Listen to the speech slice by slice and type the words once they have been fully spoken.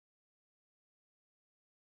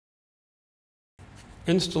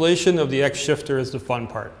Installation of the X-Shifter is the fun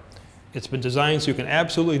part. It's been designed so you can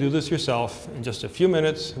absolutely do this yourself in just a few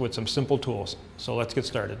minutes with some simple tools. So let's get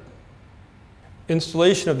started.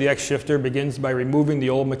 Installation of the X-Shifter begins by removing the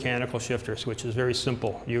old mechanical shifters, which is very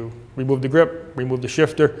simple. You remove the grip, remove the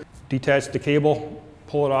shifter, detach the cable,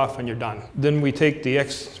 pull it off, and you're done. Then we take the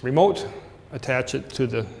X remote, attach it to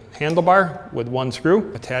the handlebar with one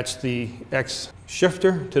screw, attach the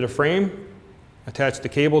X-Shifter to the frame, attach the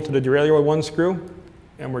cable to the derailleur with one screw,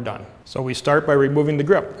 and we're done. So we start by removing the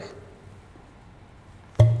grip.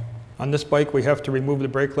 On this bike, we have to remove the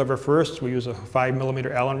brake lever first. We use a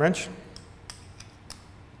 5mm Allen wrench.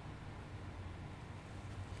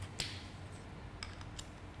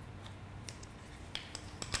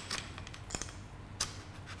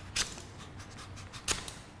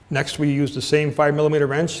 Next, we use the same 5mm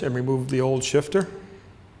wrench and remove the old shifter.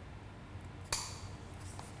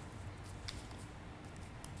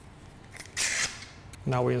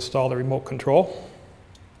 Now we install the remote control.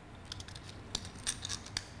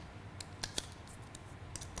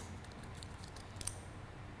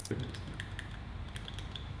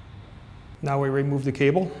 Now we remove the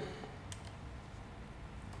cable.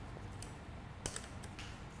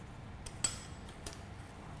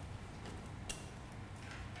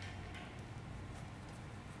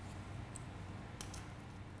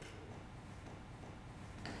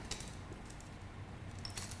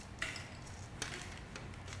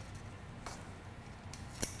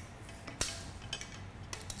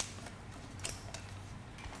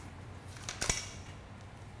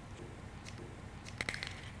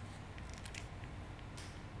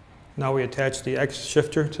 Now we attach the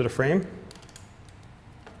X-Shifter to the frame.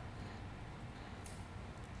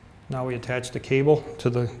 Now we attach the cable to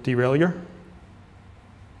the derailleur.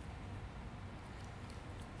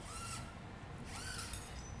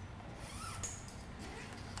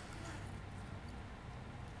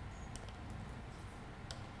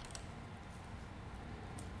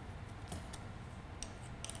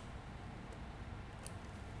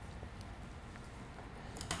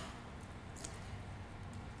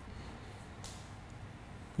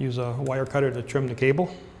 Use a wire cutter to trim the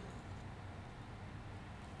cable.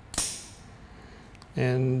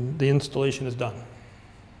 And the installation is done.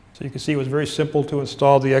 So you can see it was very simple to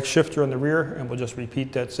install the X-Shifter on the rear, and we'll just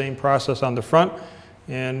repeat that same process on the front.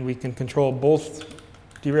 And we can control both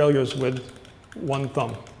derailleurs with one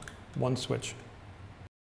thumb, one switch.